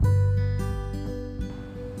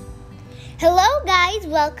Hello guys,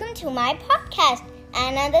 welcome to my podcast,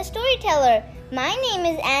 Anna the Storyteller. My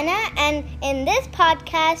name is Anna, and in this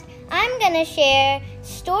podcast, I'm gonna share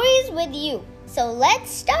stories with you. So let's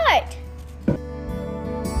start.